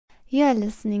You're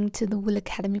listening to the Wool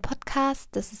Academy podcast.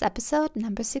 This is episode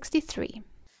number 63.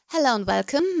 Hello and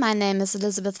welcome. My name is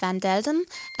Elisabeth van Delden,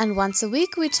 and once a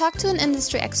week we talk to an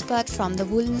industry expert from the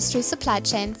wool industry supply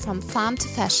chain from farm to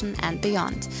fashion and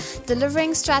beyond,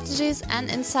 delivering strategies and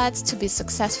insights to be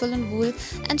successful in wool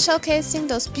and showcasing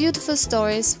those beautiful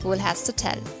stories wool has to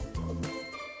tell.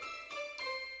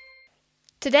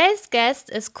 Today's guest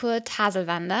is Kurt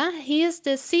Haselwander. He is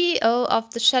the CEO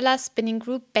of the Schoeller Spinning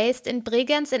Group based in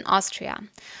Bregenz in Austria.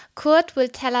 Kurt will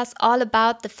tell us all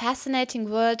about the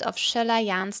fascinating world of Schoeller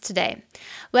yarns today.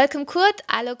 Welcome, Kurt.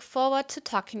 I look forward to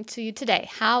talking to you today.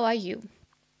 How are you?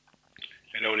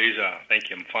 Hello, Lisa.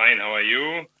 Thank you. I'm fine. How are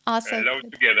you? Also Hello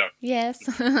good. together. Yes.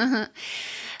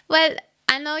 Well,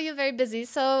 I know you're very busy,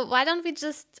 so why don't we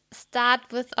just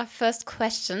start with our first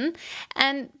question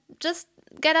and just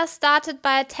get us started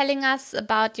by telling us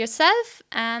about yourself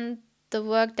and the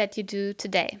work that you do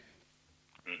today.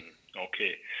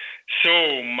 Okay.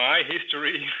 So my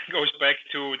history goes back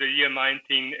to the year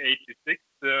 1986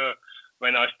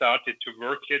 when I started to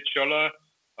work at Schoeller.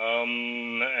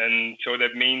 And so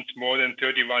that means more than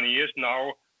 31 years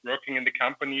now working in the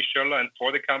company Schoeller and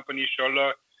for the company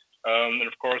Schoeller. And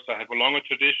of course, I have a longer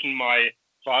tradition. My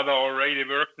father already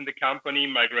worked in the company,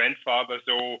 my grandfather.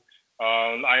 So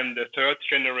I am the third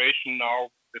generation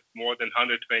now with more than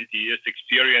 120 years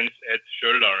experience at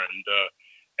Schoeller.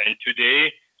 And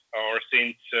today, or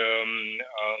since meanwhile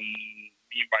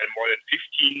more than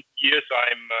 15 years,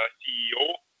 I'm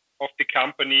CEO of the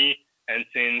company, and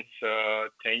since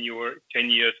 10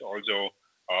 years also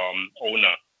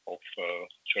owner of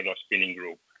Schoeller Spinning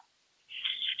Group.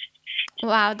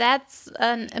 Wow, that's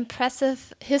an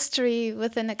impressive history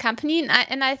within a company,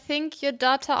 and I think your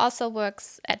daughter also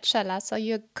works at Schoeller, so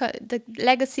the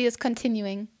legacy is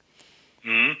continuing.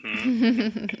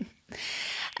 Mm-hmm.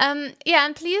 Yeah,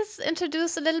 and please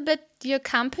introduce a little bit your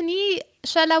company,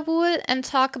 Schoeller Wool, and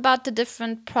talk about the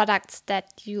different products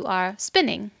that you are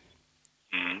spinning.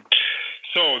 Mm-hmm.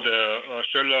 So the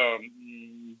Schoeller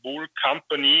Wool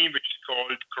company, which is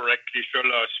called correctly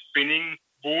Schoeller Spinning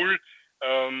Wool,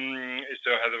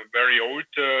 has a very old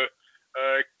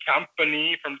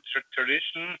company from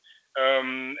tradition,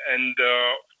 and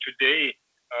today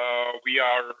we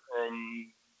are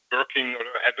working or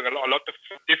having a lot of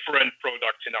different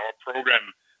products in our program.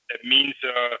 That means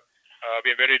we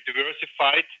are very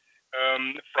diversified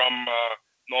from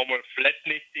normal flat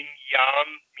knitting yarn,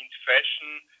 means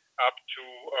fashion, up to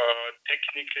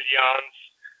technical yarns,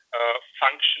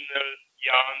 functional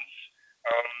yarns,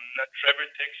 travel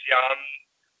tex yarn,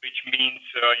 which means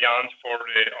yarns for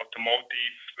the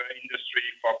automotive industry,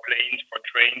 for planes, for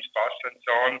trains, bus, and so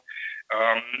on,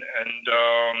 and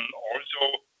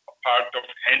also a part of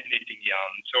hand knitting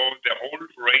yarn. So the whole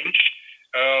range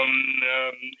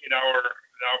in our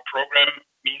program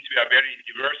means we are very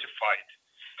diversified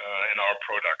in our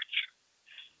products.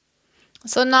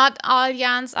 So not all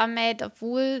yarns are made of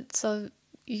wool, so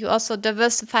you also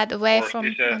diversified away from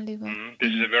only wool.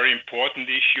 This is a very important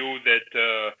issue that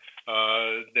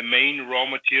the main raw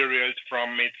materials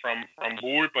made from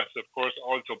wool, but of course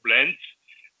also blends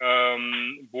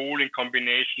wool in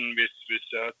combination with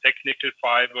technical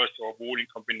fibers, or wool in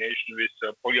combination with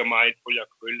polyamide,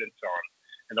 polyacryl, and so on,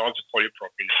 and also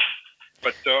polypropylene.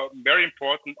 But very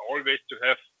important always to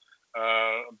have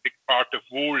a big part of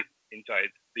wool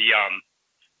inside the yarn.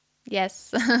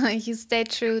 Yes, you stay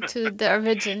true to the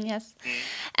origin, yes.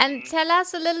 And tell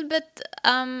us a little bit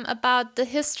about the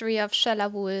history of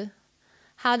Schoeller Wool.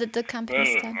 How did the company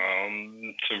start?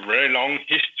 It's a very long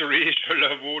history.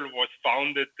 Schoeller Wool was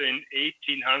founded in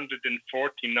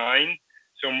 1849,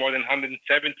 so more than 170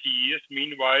 years.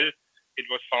 Meanwhile, it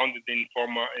was founded in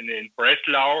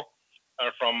Breslau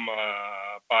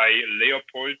by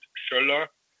Leopold Schoeller.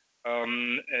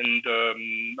 And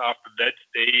after that,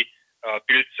 they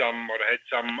built had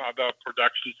some other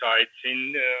production sites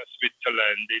in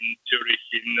Switzerland, in Zurich,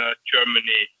 in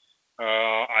Germany,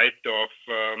 Altdorf,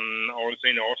 also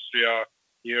in Austria,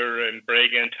 here in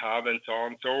Bregenz, Haven, and so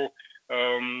on. So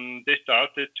they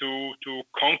started to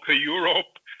conquer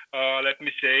Europe, let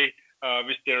me say,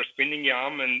 with their spinning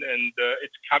yarn, and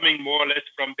it's coming more or less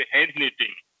from the hand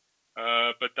knitting.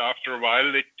 But after a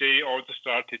while, they also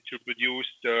started to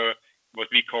produce what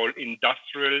we call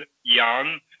industrial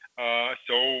yarn.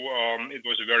 So it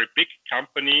was a very big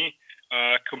company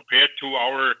compared to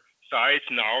our size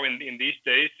now in these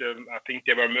days. I think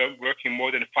they were working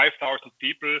more than 5,000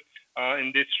 people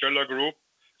in this Schoeller group.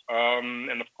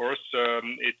 And of course,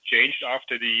 it changed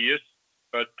after the years,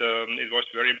 but it was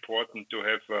very important to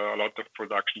have a lot of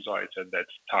production sites at that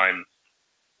time.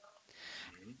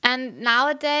 And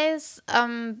nowadays,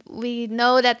 we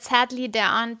know that sadly there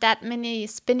aren't that many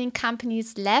spinning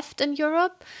companies left in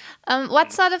Europe.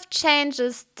 What sort of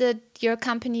changes did your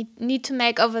company need to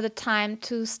make over the time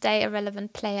to stay a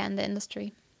relevant player in the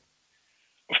industry?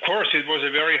 Of course, it was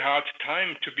a very hard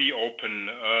time to be open.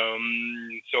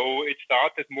 So it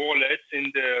started more or less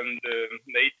in the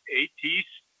late 80s.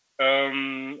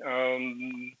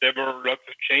 There were lots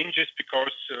of changes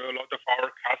because a lot of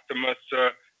our customers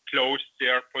closed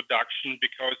their production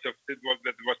because of that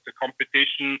was the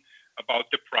competition about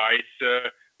the price.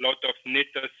 A lot of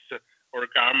knitters or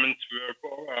garments were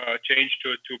changed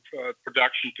to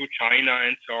production to China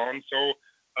and so on. So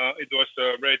it was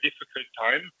a very difficult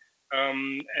time.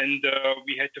 And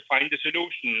we had to find a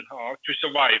solution to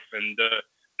survive. And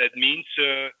that means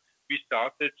we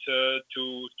started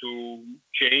to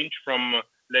change from,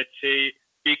 let's say,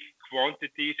 big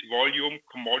quantities, volume,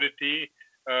 commodity,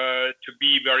 to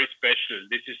be very special.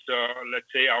 This is,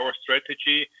 let's say, our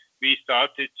strategy. We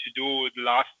started to do the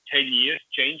last 10 years,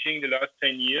 changing the last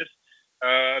 10 years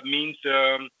means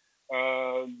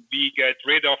we get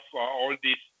rid of all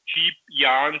these cheap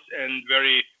yarns and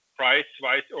very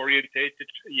price-wise orientated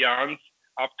yarns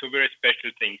up to very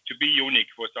special things. To be unique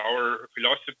was our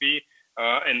philosophy,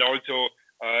 and also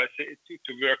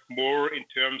to work more in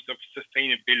terms of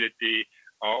sustainability,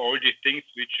 all these things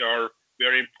which are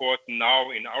very important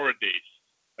now in our days.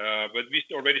 But we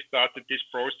already started this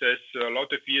process a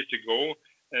lot of years ago,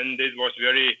 and it was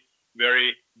very,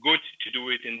 very good to do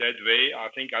it in that way. I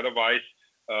think otherwise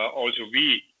also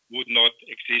we would not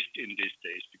exist in these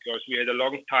days, because we had a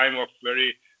long time of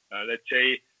very, let's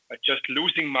say, just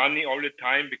losing money all the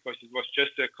time, because it was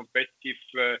just a competitive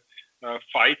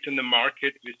fight in the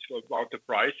market about the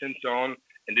price and so on,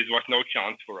 and it was no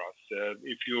chance for us.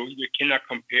 If you cannot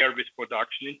compare with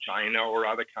production in China or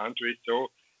other countries, so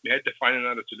we had to find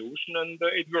another solution, and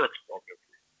it worked,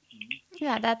 obviously.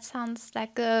 Yeah, that sounds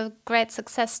like a great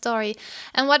success story.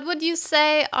 And what would you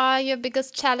say are your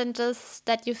biggest challenges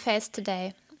that you face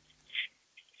today?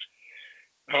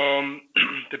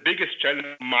 The biggest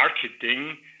challenge,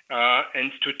 marketing,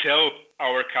 and to tell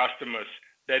our customers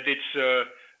that it's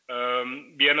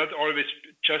we are not always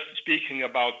just speaking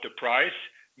about the price.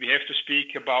 We have to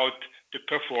speak about the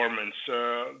performance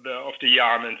of the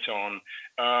yarn and so on,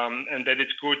 and that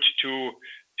it's good to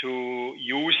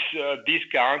use these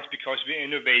yarns because we're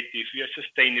innovative, we are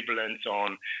sustainable, and so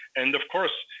on. And of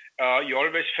course, you're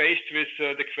always faced with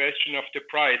the question of the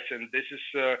price, and this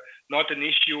is not an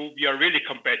issue. We are really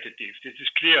competitive. This is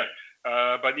clear.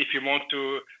 But if you want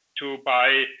to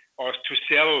buy or to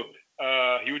sell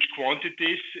huge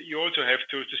quantities, you also have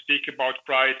to speak about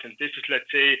price. And this is,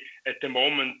 let's say, at the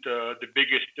moment, the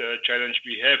biggest challenge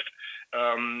we have.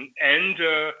 And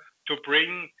to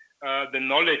bring the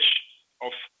knowledge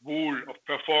of wool, of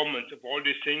performance, of all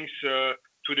these things to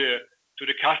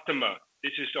the customer.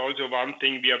 This is also one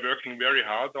thing we are working very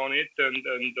hard on it, and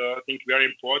I think very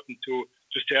important to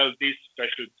sell these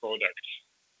special products.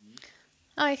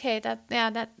 Okay,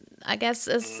 that I guess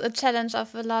is a challenge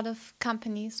of a lot of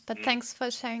companies. But thanks for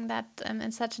sharing that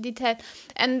in such detail.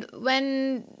 And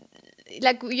when,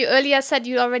 like you earlier said,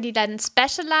 you already then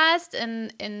specialized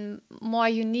in more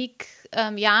unique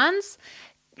yarns.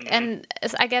 And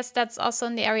I guess that's also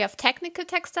in the area of technical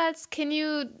textiles. Can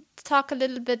you talk a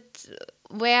little bit,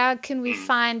 where can we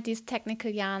find these technical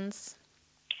yarns?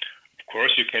 Of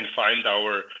course, you can find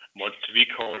our, what we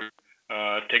call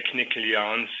technical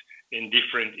yarns in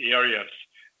different areas.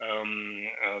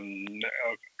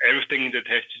 Everything that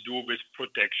has to do with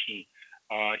protection,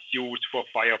 used for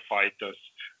firefighters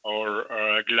or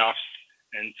gloves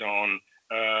and so on.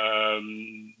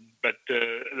 But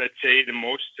let's say the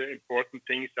most important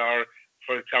things are,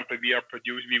 for example, we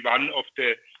one of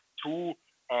the two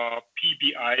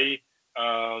PBI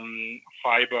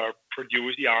fiber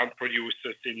yarn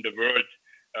producers in the world.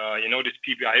 This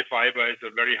PBI fiber is a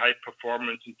very high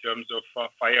performance in terms of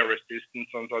fire resistance,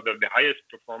 and so the highest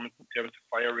performance in terms of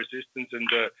fire resistance. And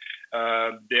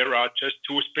there are just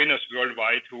two spinners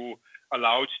worldwide who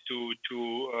allowed to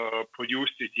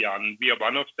produce this yarn. We are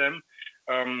one of them.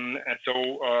 And so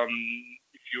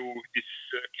if you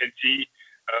can see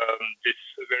this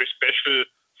very special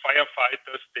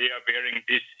firefighters, they are wearing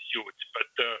these suits.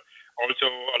 But also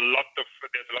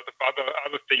there's a lot of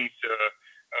other things.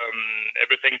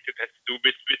 Everything that has to do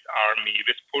with army,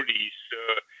 with police,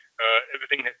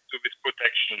 everything has to do with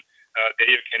protection.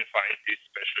 There you can find these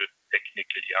special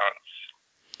technical yarns.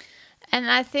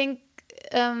 And I think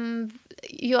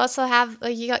you also have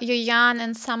your yarn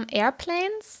in some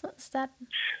airplanes. Is that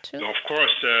true? No, of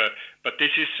course, but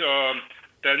this is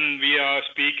then we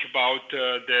speak about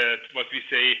what we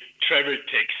say travel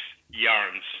tex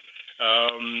yarns,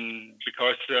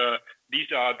 because these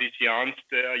yarns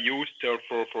that are used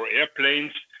for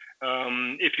airplanes.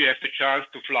 If you have the chance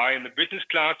to fly in the business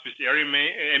class with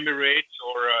Emirates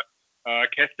or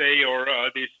Cathay or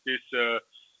these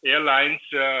airlines,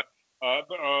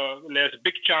 there's a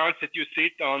big chance that you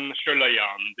sit on Schoeller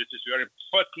yarn. This is very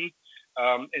important.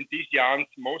 And these yarns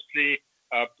mostly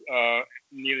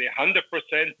nearly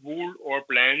 100% wool or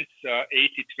blends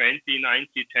 80-20,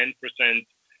 90-10%,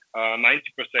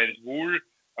 90% wool,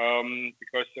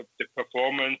 because of the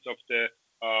performance of the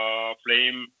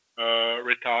flame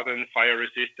retardant, fire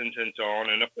resistance, and so on,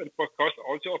 and of course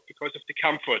also because of the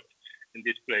comfort in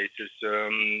these places.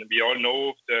 We all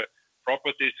know the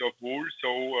properties of wool, so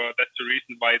that's the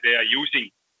reason why they are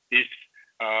using this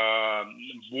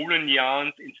woolen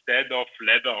yarns instead of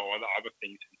leather or the other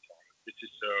things. This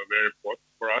is very important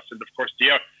for us, and of course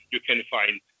there you can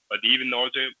find, but even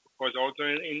also, of course, also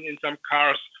in some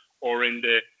cars or in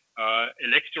the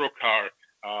electro car,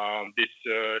 this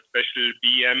special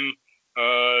BMW,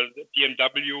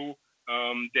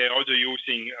 they're also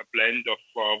using a blend of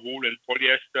wool and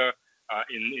polyester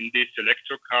in this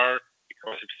electro car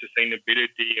because of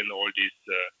sustainability and all this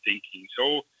thinking.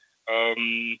 So,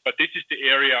 but this is the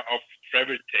area of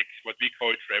travel tex, what we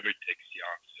call travel tex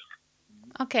yarns.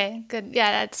 Okay, good.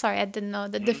 Yeah, sorry, I didn't know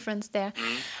the difference there.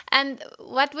 And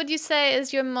what would you say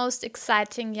is your most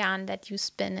exciting yarn that you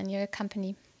spin in your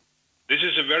company? This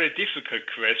is a very difficult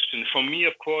question. For me,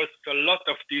 of course, a lot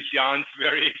of these yarns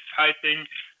very exciting.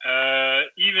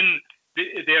 Even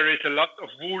there is a lot of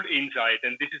wool inside,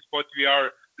 and this is what we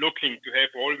are looking to have,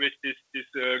 always this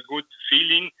good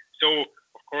feeling. So,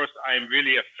 of course, I'm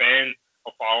really a fan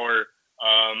of our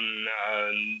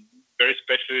very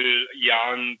special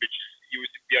yarn, which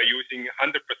we are using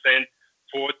 100%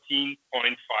 14.5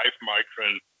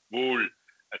 micron wool.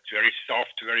 That's very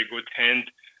soft, very good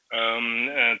hand.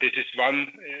 This is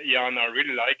one yarn I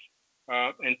really like.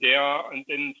 And then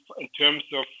in terms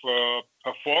of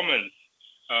performance,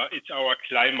 it's our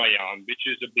Climber yarn, which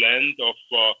is a blend of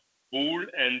wool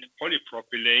and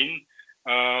polypropylene.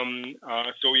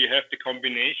 So you have the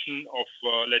combination of,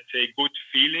 let's say, good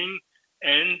feeling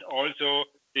and also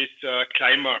this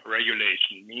climber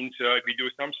regulation. Means if we do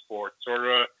some sports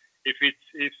or if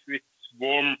it's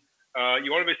warm,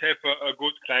 you always have a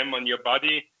good climb on your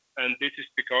body, and this is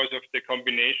because of the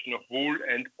combination of wool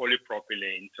and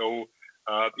polypropylene. So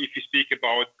if you speak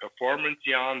about performance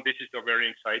yarn, this is a very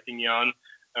exciting yarn.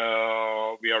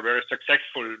 We are very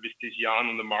successful with this yarn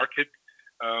on the market.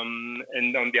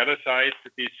 And on the other side,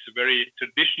 this very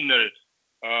traditional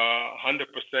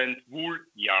 100% wool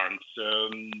yarns.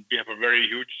 We have a very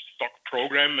huge stock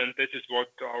program, and this is what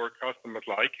our customers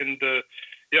like. And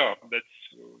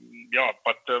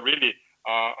but really,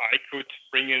 I could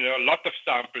bring in a lot of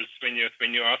samples when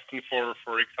you're asking for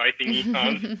exciting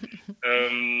yarns.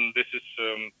 This is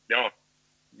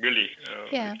really.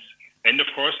 And of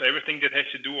course, everything that has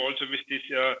to do also with this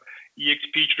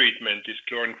EXP treatment, this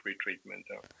chlorine-free treatment.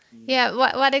 Yeah,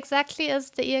 what exactly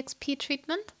is the EXP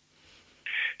treatment?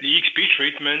 The EXP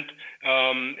treatment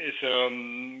is,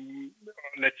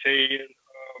 let's say,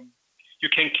 you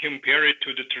can compare it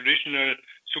to the traditional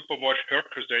superwash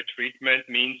percocet treatment.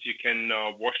 Means you can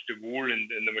wash the wool in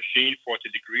the machine 40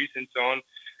 degrees and so on.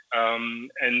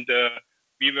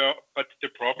 But the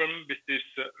problem with this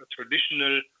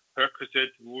traditional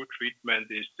percocet wool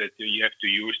treatment is that you have to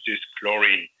use this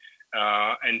chlorine.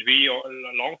 And we a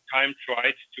long time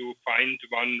tried to find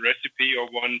one recipe or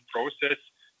one process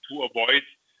to avoid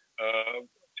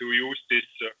to use this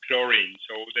chlorine.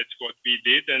 So that's what we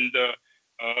did. And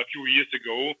a few years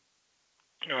ago,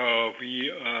 we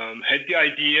had the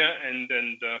idea and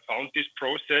found this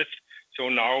process. So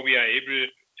now we are able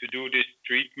to do this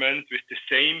treatment with the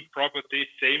same properties,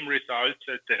 same results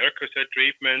as the percocet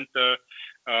treatment,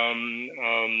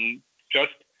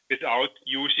 just without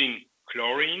using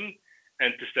chlorine.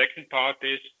 And the second part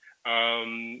is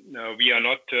we are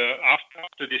not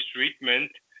after this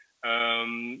treatment.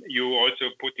 You also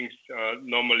putting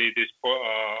normally this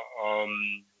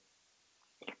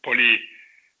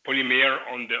polymer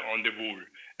on the wool,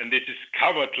 and this is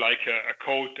covered like a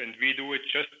coat. And we do it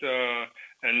just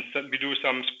we do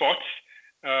some spots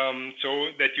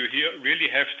so that you really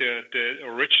have the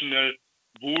original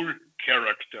wool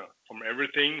character from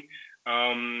everything.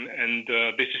 And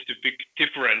this is the big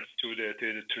difference to the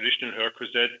traditional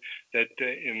percocet, that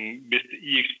with the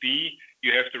EXP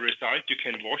you have the result. You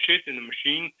can wash it in the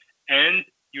machine, and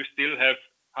you still have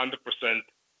 100%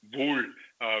 wool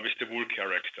with the wool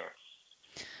character.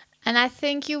 And I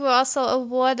think you were also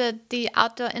awarded the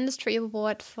Outdoor Industry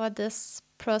Award for this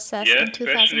process yes, in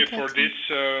especially 2013? for this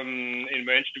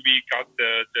invention, we got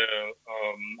the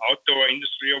Outdoor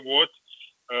Industry Award.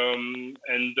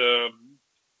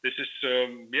 This is,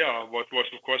 what was,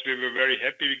 of course, we were very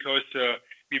happy because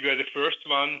we were the first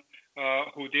one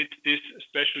who did this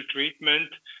special treatment.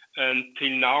 And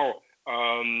till now,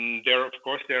 there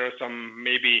are some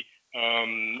maybe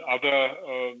other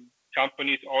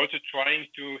companies also trying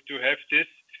to have this,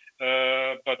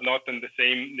 but not with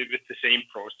the same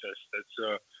process.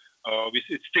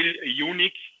 It's still a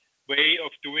unique way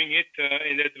of doing it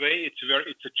in that way.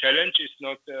 It's a challenge.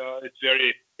 It's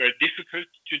very, very difficult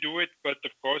to do it, but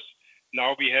of course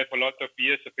now we have a lot of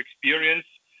years of experience,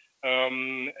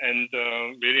 and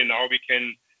really now we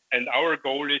can. And our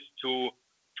goal is to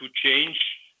change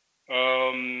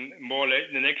more or less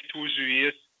in the next 2-3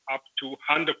 years up to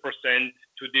 100%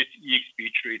 to this EXP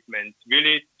treatment.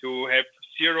 Really to have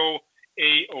zero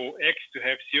AOX, to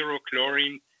have zero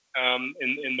chlorine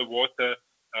in the water.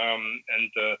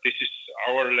 This is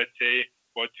our, let's say,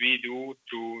 what we do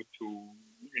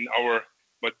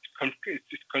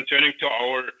concerning to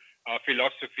our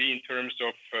philosophy in terms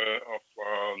of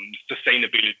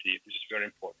sustainability. This is very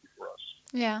important for us.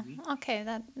 Yeah. Okay.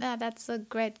 That's a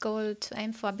great goal to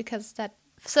aim for, because that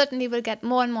certainly will get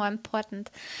more and more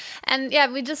important. And yeah,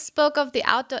 we just spoke of the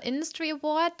Outdoor Industry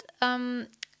Award.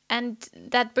 And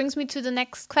that brings me to the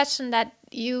next question, that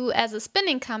you as a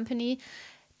spinning company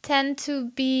tend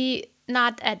to be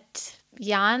not at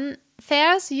yarn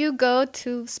fairs. You go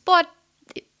to sport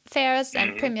fairs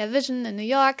and Premier Vision in New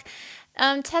York.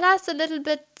 Tell us a little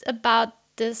bit about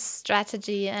this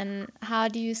strategy and how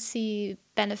do you see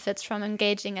benefits from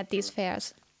engaging at these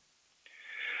fairs?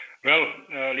 Well,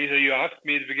 Lisa, you asked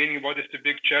me at the beginning what is the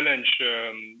big challenge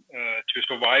to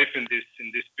survive in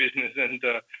this business, and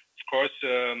of course,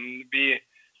 we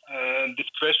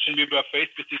were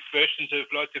faced with these questions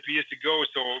lots of years ago.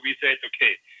 So we said,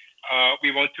 okay, we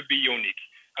want to be unique.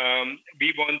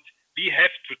 We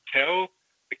have to tell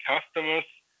the customers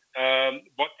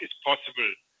what is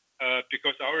possible,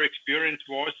 because our experience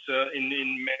was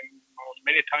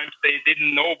many times they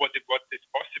didn't know what is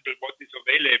possible, what is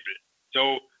available.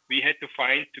 So we had to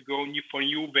go for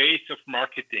new ways of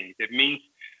marketing. That means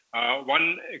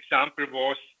one example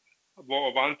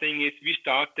one thing is we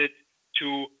started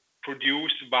to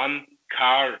produce one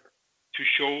car to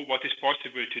show what is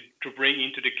possible to bring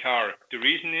into the car. The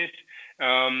reason is,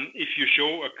 if you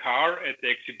show a car at the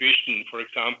exhibition, for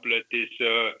example, at this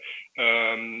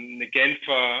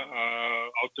Genfer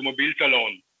Automobile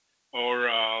Salon, or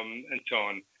and so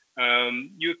on,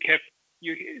 you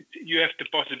have the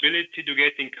possibility to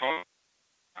get in contact,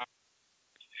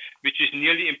 which is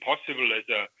nearly impossible as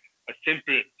a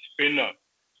simple spinner.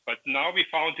 But now we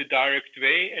found a direct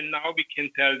way, and now we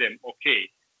can tell them, okay,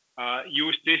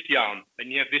 use this yarn, then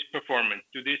you have this performance,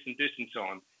 do this and this and so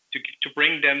on, to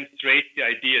bring them straight the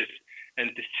ideas.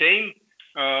 And the same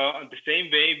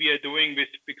way we are doing this,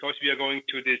 because we are going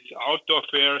to these outdoor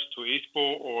fairs, to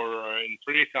ISPO or in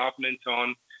Friedrichshafen and so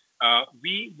on.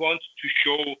 We want to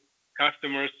show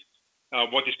customers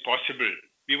what is possible.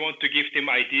 We want to give them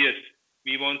ideas.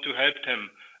 We want to help them.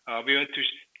 We want to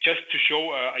just to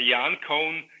show a yarn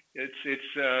cone.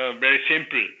 It's very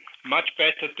simple. Much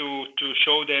better to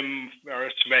show them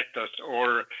sweaters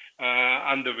or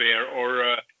underwear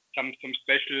or some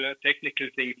special technical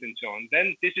things and so on.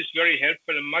 Then this is very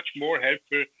helpful and much more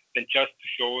helpful than just to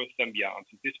show some yarns.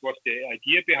 And this was the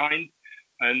idea behind,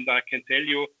 and I can tell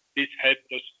you this helped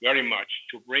us very much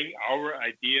to bring our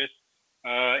ideas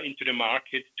into the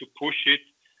market, to push it,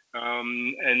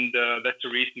 and that's the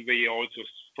reason we are also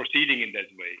proceeding in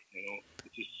that way.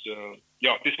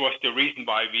 This was the reason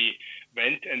why we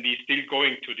went, and we're still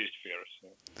going to these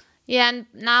fairs. Yeah, and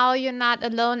now you're not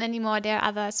alone anymore. There are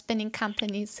other spinning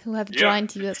companies who have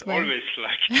joined you as well. Always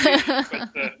like this.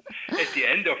 But at the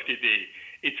end of the day,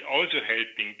 it's also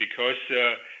helping, because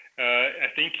I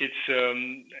think it's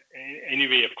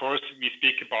anyway. Of course, we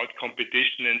speak about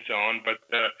competition and so on, but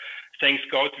thanks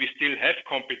God, we still have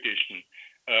competition.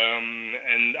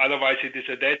 And otherwise, it is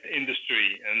a dead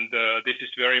industry, and this is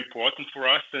very important for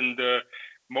us. And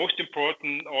most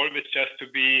important, always just to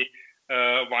be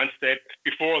one step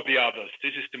before the others.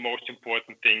 This is the most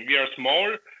important thing. We are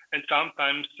small, and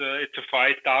sometimes it's a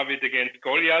fight, David against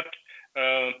Goliath.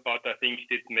 But I think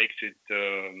it makes it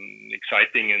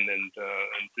exciting, and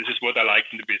this is what I like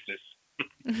in the business.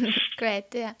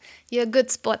 Great, yeah. You're a good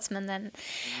sportsman then.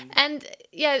 And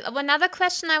yeah, another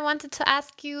question I wanted to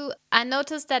ask you, I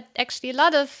noticed that actually a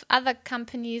lot of other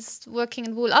companies working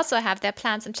in wool also have their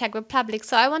plants in Czech Republic.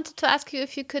 So I wanted to ask you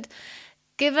if you could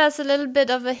give us a little bit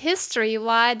of a history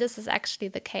why this is actually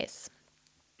the case.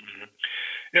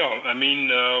 Yeah, I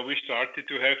mean, we started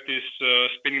to have this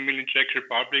spinning mill in Czech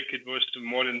Republic. It was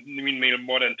more than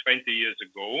 20 years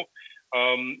ago,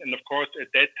 and of course,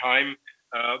 at that time,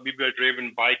 we were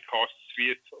driven by costs.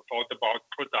 We thought about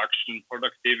production,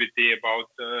 productivity,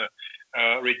 about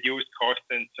reduced costs,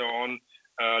 and so on,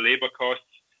 labor costs.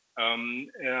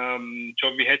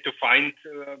 So we had to find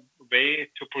a way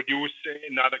to produce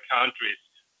in other countries.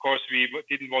 Of course, we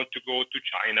didn't want to go to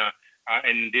China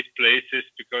and these places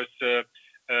because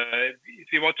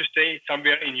if we want to stay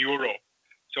somewhere in Europe.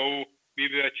 So we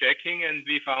were checking and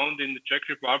we found in the Czech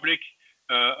Republic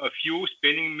a few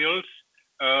spinning mills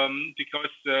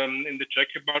because in the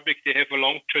Czech Republic they have a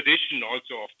long tradition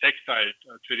also of textile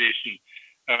tradition.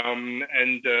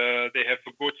 And they have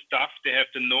a good stuff, they have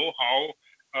the know-how,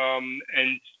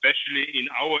 and especially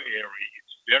in our area,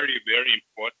 it's very, very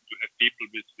important to have people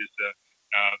with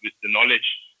the knowledge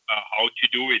how to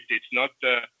do it. It's not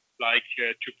like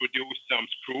to produce some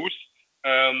screws.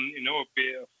 To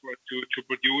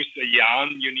produce a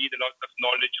yarn, you need a lot of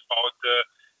knowledge about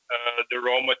the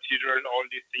raw material, all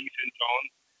these things, and so on.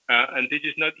 And this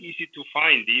is not easy to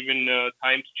find. Even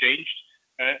times changed,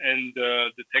 and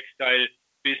the textile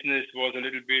business was a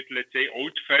little bit, let's say,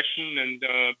 old-fashioned, and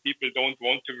people don't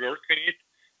want to work in it.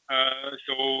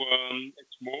 So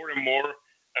it's more and more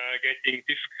getting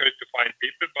difficult to find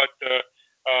people. But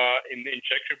in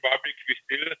Czech Republic, we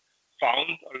still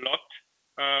found a lot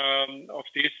of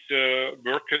these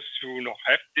workers who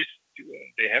have this.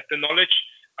 They have the knowledge,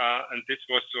 and this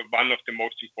was one of the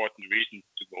most important reasons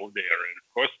to go there. And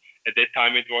of course, at that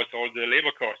time, it was all the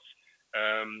labor costs.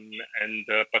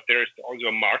 But there is also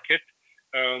a market.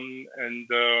 And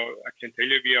I can tell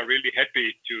you, we are really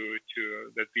happy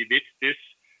that we did this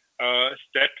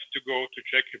step to go to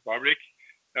Czech Republic,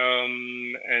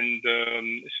 and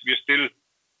we still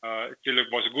it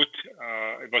was a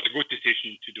good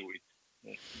decision to do it.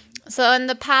 So in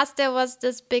the past, there was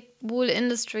this big wool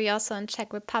industry also in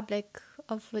Czech Republic,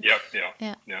 of which yeah.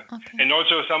 Okay. And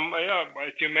also some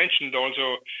as you mentioned,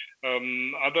 also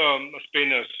other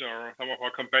spinners or some of our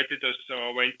competitors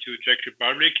went to Czech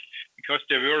Republic because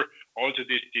there were also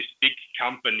these big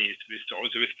companies with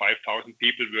 5,000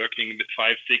 people working with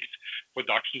 5-6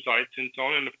 production sites and so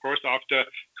on. And of course, after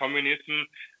communism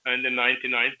in the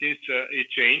 1990s, it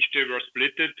changed. They were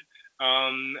splitted.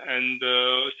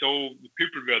 So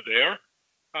people were there.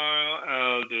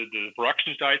 The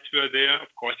production sites were there.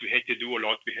 Of course, we had to do a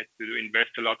lot. We had to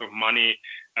invest a lot of money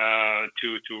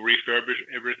to refurbish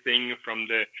everything from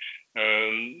the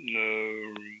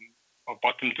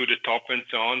bottom to the top and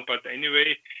so on. But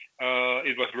anyway,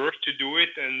 it was worth to do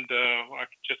it, and I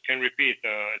just can repeat,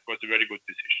 it was a very good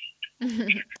decision.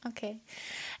 Okay.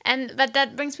 But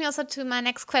that brings me also to my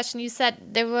next question. You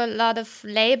said there were a lot of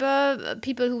labor,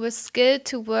 people who were skilled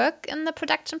to work in the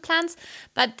production plants,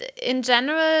 but in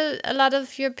general, a lot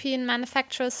of European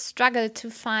manufacturers struggle to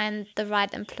find the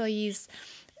right employees.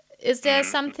 Is there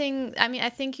something, I mean, I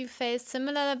think you faced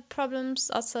similar problems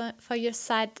also for your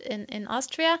site in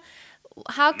Austria.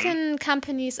 How can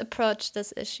companies approach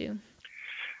this issue?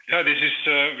 Yeah, this is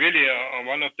really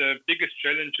one of the biggest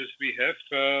challenges we have.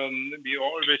 We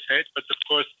always had, but of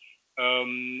course,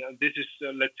 this is,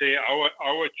 let's say,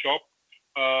 our job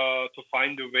to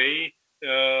find a way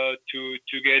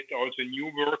to get also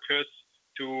new workers,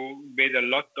 to get a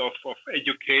lot of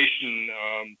education.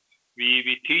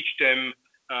 We teach them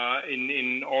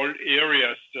in all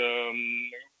areas,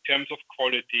 in terms of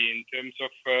quality, in terms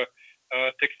of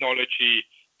technology.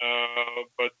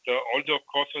 But also, of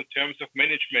course, in terms of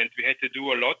management, we had to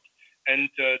do a lot, and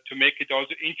to make it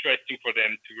also interesting for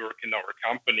them to work in our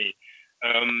company,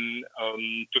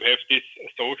 to have these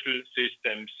social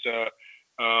systems,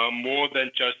 more than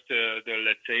just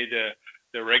let's say the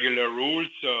regular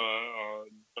rules,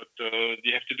 but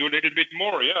you have to do a little bit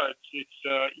more. Yeah,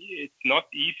 it's not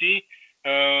easy,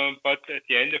 but at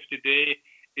the end of the day,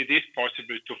 it is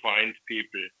possible to find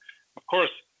people. Of course.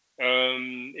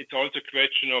 It's also a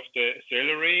question of the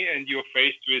salary, and you're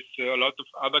faced with a lot of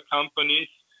other companies.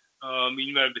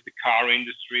 Meanwhile, with the car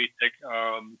industry,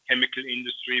 chemical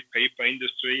industry, paper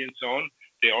industry, and so on,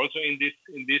 they're also in these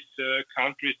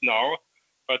countries now.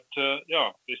 But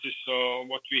this is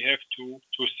what we have to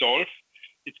solve.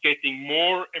 It's getting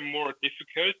more and more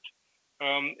difficult,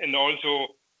 and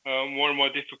also more and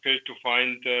more difficult to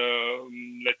find,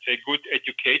 let's say, good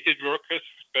educated workers,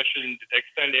 especially in the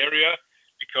textile area.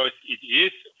 Because it is,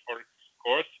 of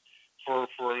course, for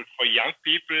young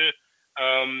people,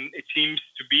 it seems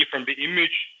to be from the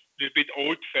image a little bit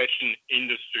old-fashioned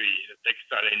industry, the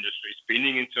textile industry,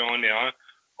 spinning and so on. Yeah,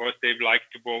 of course, they'd like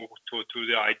to go to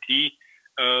the IT,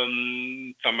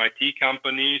 some IT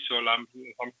companies or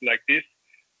something like this.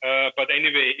 But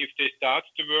anyway, if they start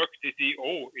to work, they see,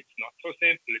 oh, it's not so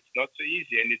simple, it's not so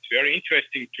easy, and it's very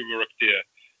interesting to work there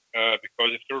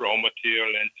because of the raw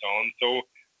material and so on. So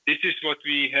this is what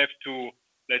we have to,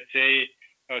 let's say,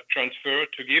 transfer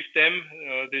to give them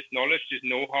this knowledge, this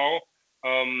know-how,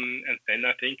 and then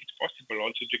I think it's possible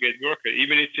also to get workers.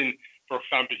 Even it's in, for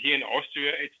example, here in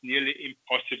Austria, it's nearly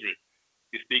impossible.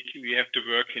 We have to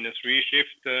work in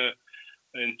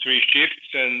in 3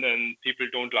 shifts, and people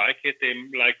don't like it. They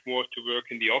like more to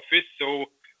work in the office. So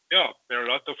yeah, there are a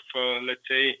lot of let's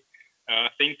say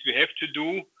things we have to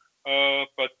do,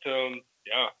 but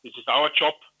yeah, this is our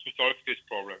job to solve these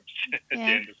problems at the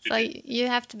end of the day. So you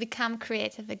have to become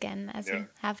creative again, as you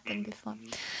have been before.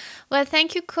 Well,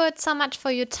 thank you, Kurt, so much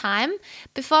for your time.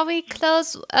 Before we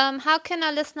close, how can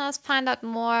our listeners find out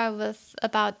more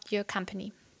about your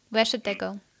company? Where should they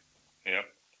go? Yeah,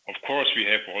 of course, we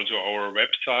have also our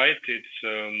website. It's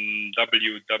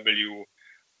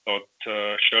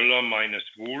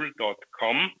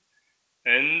www.schoeller-wool.com.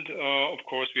 And of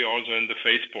course, we're also in the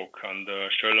Facebook under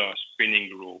Schoeller Spinning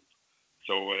Group.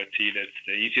 So let's see, that's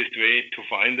the easiest way to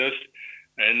find us.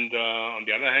 And on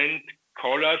the other hand,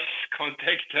 call us,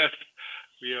 contact us.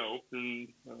 We are open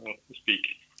to speak.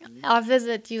 Or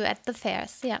visit you at the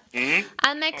fairs,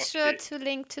 I'll make sure to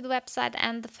link to the website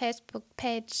and the Facebook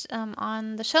page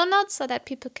on the show notes so that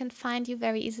people can find you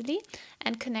very easily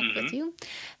and connect with you.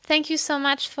 Thank you so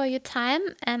much for your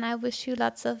time, and I wish you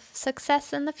lots of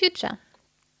success in the future.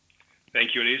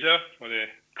 Thank you, Lisa, for the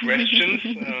questions,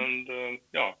 and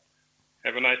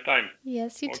have a nice time.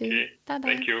 Yes, you too. Bye-bye.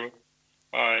 Thank you.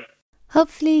 Bye.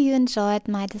 Hopefully you enjoyed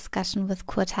my discussion with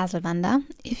Kurt Haselwander.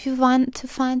 If you want to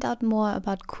find out more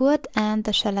about Kurt and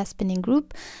the Schoeller Spinning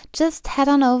Group, just head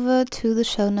on over to the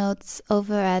show notes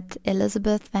over at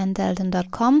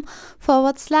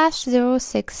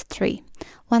elisabethvandelden.com/063.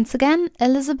 Once again,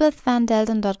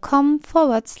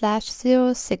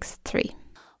 elisabethvandelden.com/063.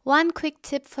 One quick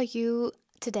tip for you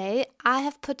today. I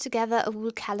have put together a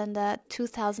Wool Calendar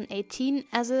 2018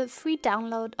 as a free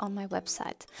download on my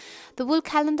website. The Wool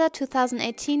Calendar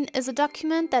 2018 is a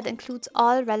document that includes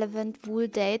all relevant wool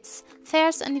dates,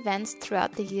 fairs and events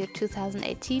throughout the year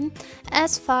 2018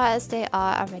 as far as they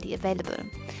are already available.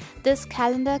 This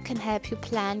calendar can help you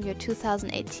plan your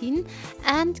 2018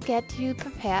 and get you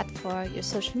prepared for your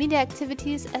social media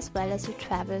activities as well as your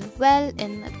travel well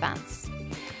in advance.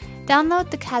 Download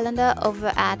the calendar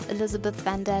over at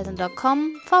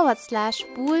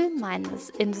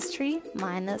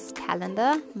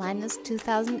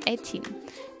elisabethvandelden.com/wool-industry-calendar-2018.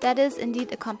 That is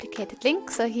indeed a complicated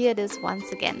link, so here it is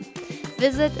once again.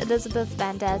 Visit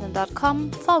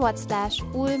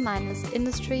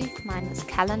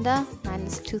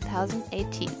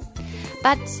elisabethvandelden.com/wool-industry-calendar-2018.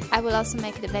 But I will also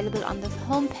make it available on the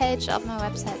homepage of my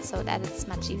website so that it's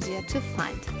much easier to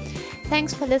find.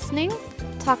 Thanks for listening.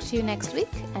 Talk to you next week,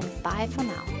 and bye for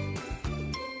now.